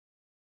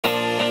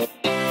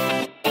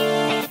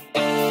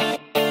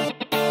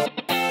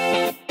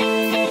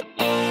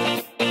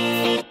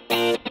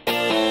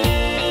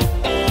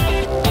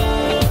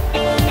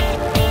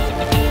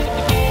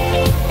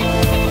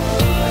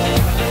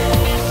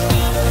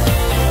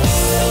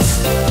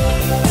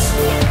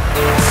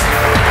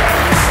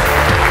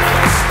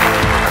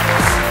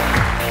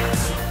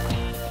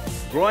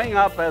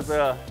Growing up as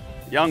a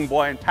young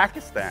boy in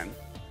Pakistan,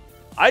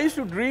 I used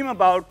to dream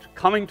about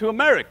coming to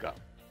America.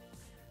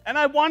 And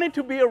I wanted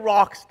to be a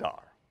rock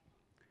star.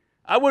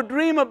 I would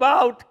dream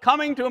about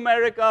coming to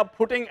America,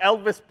 putting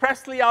Elvis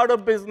Presley out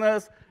of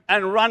business,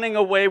 and running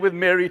away with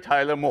Mary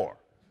Tyler Moore.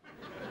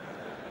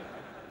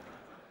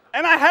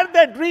 And I had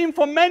that dream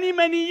for many,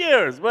 many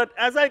years. But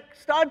as I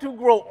started to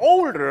grow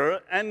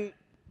older, and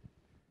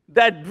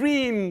that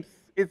dream,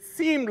 it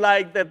seemed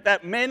like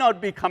that may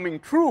not be coming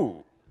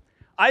true,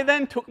 I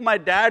then took my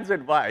dad's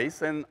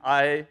advice, and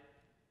I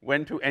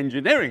went to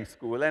engineering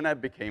school, and I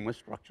became a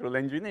structural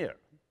engineer.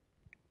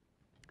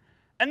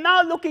 And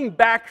now looking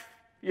back,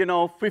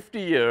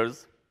 50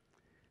 years,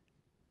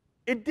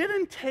 it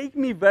didn't take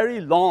me very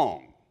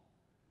long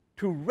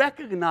to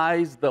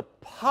recognize the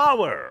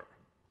power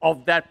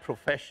of that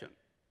profession.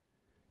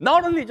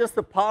 Not only just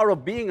the power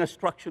of being a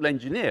structural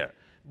engineer,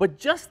 but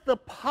just the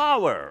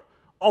power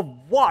of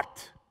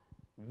what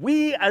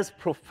we as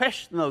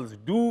professionals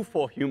do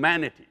for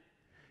humanity.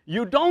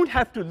 You don't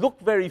have to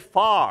look very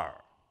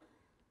far.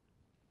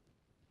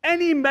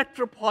 Any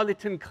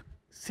metropolitan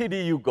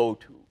city you go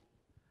to,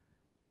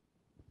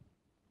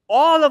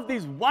 all of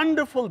these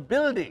wonderful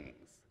buildings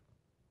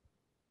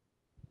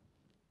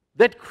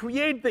that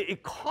create the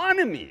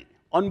economy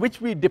on which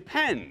we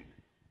depend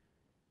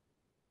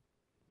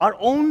are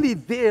only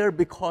there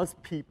because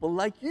people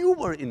like you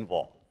were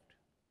involved.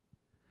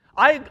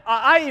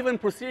 I even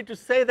proceed to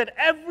say that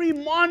every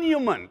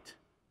monument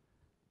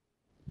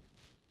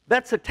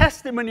that's a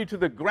testimony to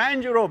the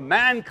grandeur of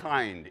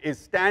mankind is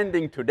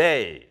standing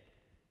today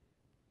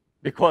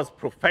because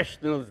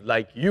professionals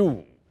like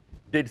you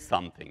did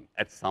something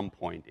at some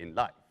point in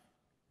life.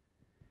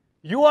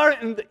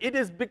 It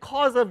is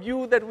because of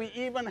you that we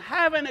even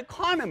have an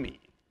economy.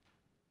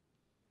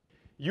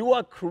 You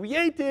are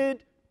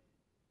created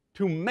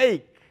to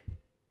make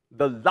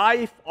the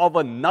life of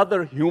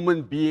another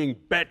human being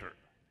better.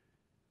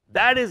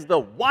 That is the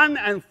one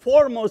and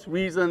foremost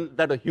reason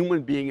that a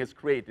human being is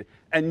created.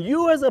 And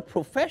you as a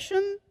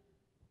profession,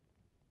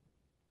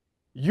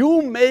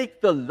 you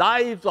make the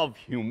lives of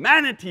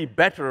humanity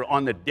better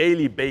on a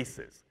daily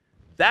basis.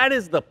 That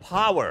is the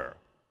power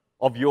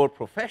of your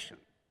profession.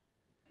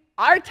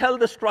 I tell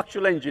the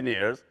structural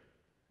engineers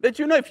that,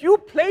 if you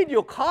played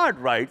your cards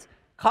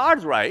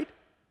right,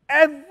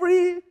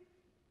 every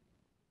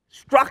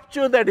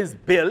structure that is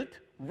built,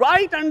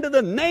 right under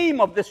the name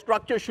of the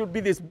structure should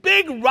be this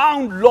big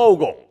round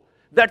logo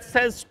that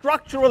says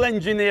structural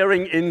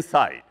engineering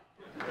inside.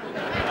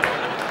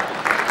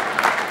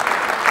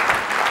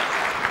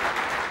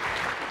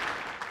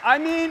 I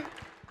mean,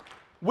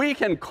 we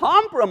can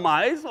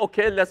compromise,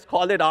 okay, let's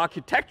call it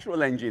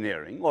architectural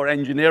engineering or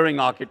engineering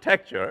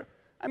architecture.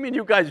 I mean,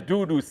 you guys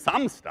do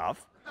some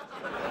stuff.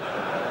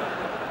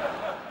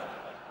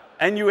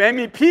 And you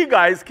MEP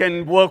guys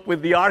can work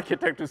with the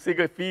architect to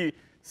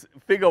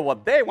figure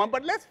what they want.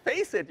 But let's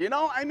face it, in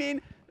all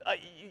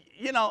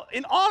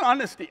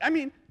honesty,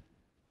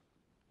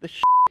 the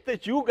shit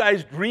that you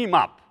guys dream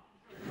up,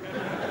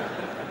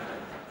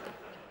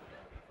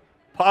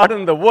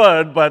 pardon the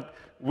word, but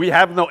we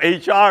have no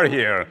HR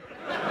here.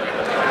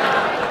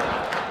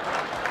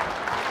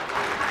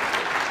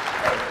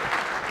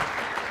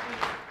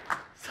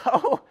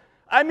 So,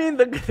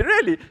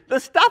 really, the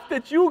stuff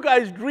that you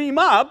guys dream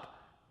up,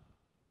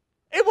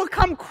 it will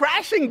come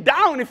crashing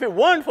down if it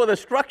weren't for the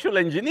structural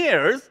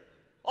engineers.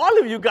 All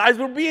of you guys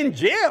would be in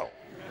jail.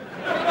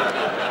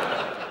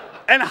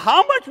 And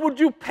how much would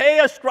you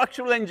pay a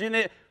structural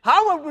engineer?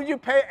 How much would you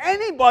pay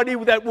anybody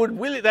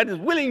that is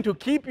willing to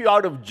keep you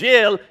out of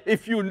jail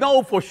if you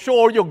know for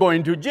sure you're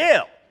going to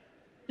jail?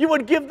 You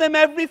would give them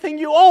everything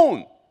you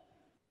own.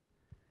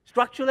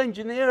 Structural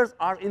engineers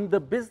are in the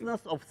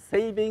business of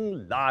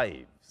saving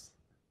lives.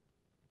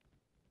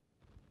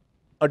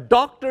 A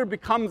doctor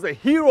becomes a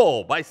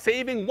hero by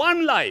saving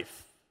one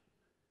life.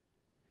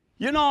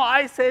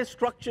 I say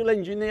structural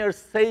engineers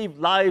save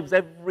lives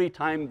every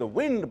time the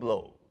wind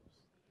blows.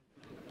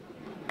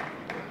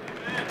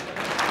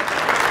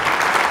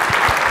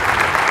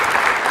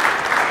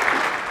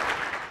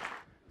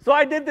 So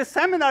I did this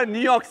seminar in New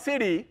York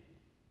City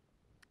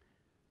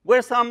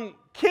where some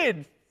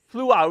kid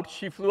flew out.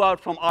 She flew out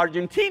from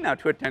Argentina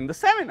to attend the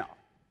seminar.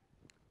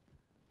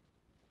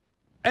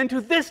 And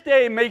to this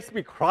day, it makes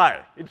me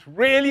cry. It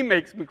really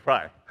makes me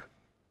cry.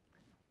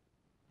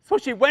 So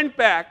she went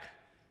back,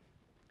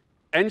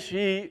 and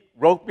she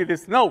wrote me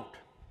this note.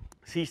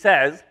 She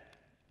says,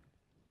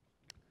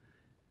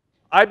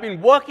 I've been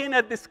working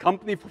at this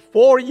company for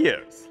 4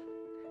 years.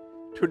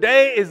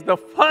 Today is the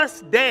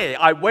first day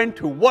I went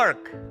to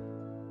work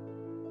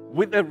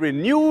with a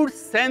renewed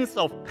sense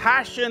of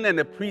passion and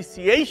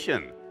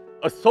appreciation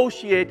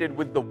associated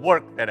with the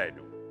work that I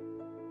do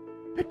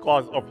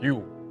because of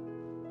you.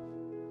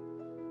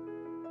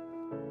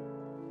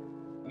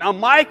 Now,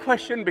 my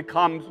question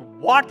becomes,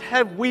 what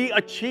have we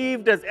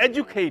achieved as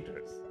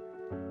educators?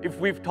 If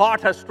we've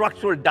taught us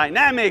structural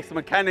dynamics,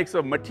 mechanics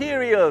of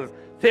materials,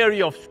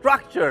 theory of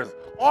structures,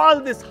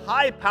 all this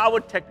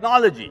high-powered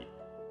technology,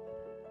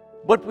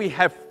 but we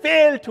have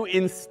failed to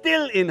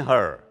instill in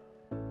her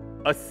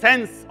a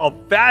sense of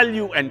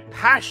value and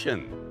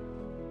passion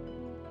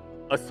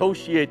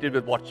associated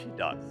with what she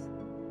does.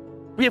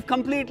 We have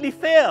completely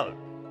failed.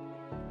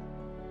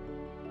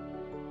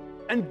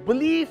 And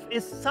belief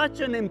is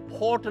such an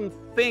important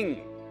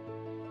thing.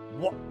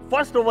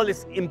 First of all,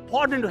 it's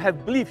important to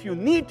have belief. You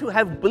need to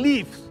have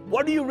beliefs.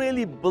 What do you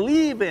really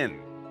believe in?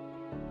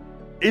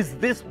 Is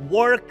this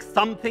work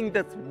something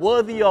that's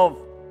worthy of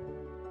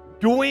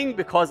doing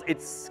because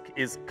it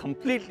is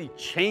completely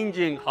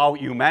changing how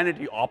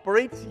humanity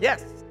operates?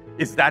 Yes.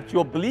 Is that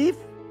your belief?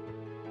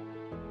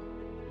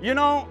 You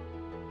know,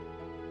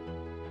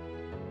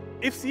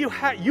 if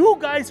you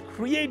guys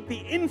create the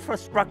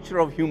infrastructure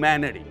of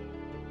humanity.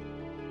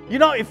 You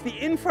know, if the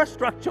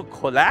infrastructure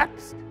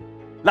collapsed,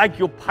 like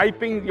your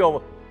piping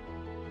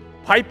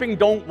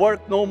don't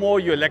work no more,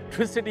 your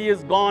electricity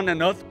is gone,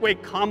 an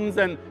earthquake comes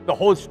and the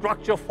whole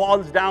structure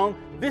falls down.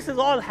 This is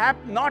all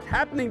not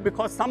happening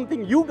because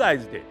something you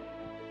guys did.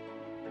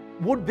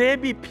 Would there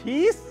be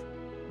peace?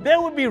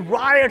 There would be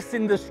riots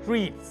in the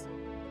streets.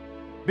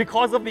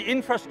 Because of the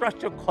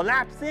infrastructure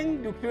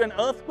collapsing due to an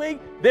earthquake,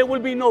 there will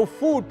be no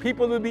food.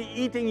 People will be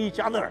eating each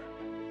other.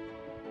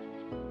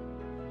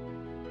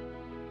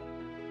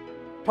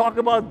 Talk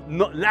about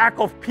lack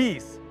of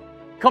peace,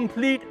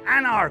 complete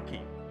anarchy.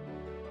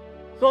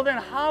 So then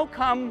how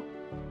come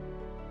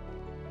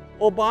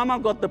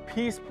Obama got the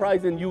Peace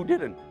Prize and you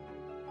didn't?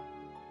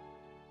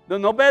 The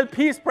Nobel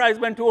Peace Prize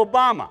went to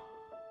Obama.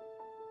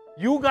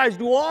 You guys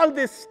do all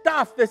this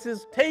stuff. This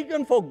is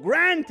taken for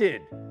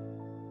granted.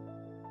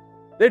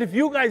 That if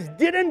you guys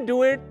didn't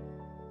do it,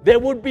 there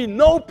would be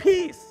no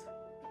peace.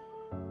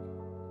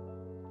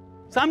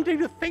 Something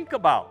to think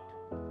about.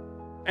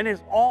 And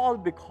it's all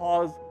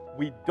because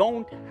we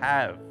don't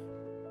have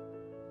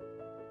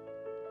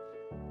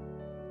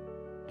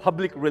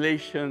public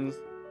relations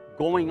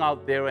going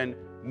out there and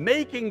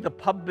making the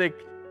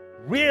public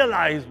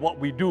realize what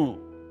we do.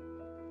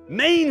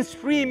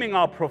 Mainstreaming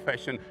our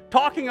profession,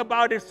 talking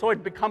about it so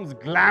it becomes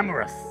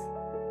glamorous.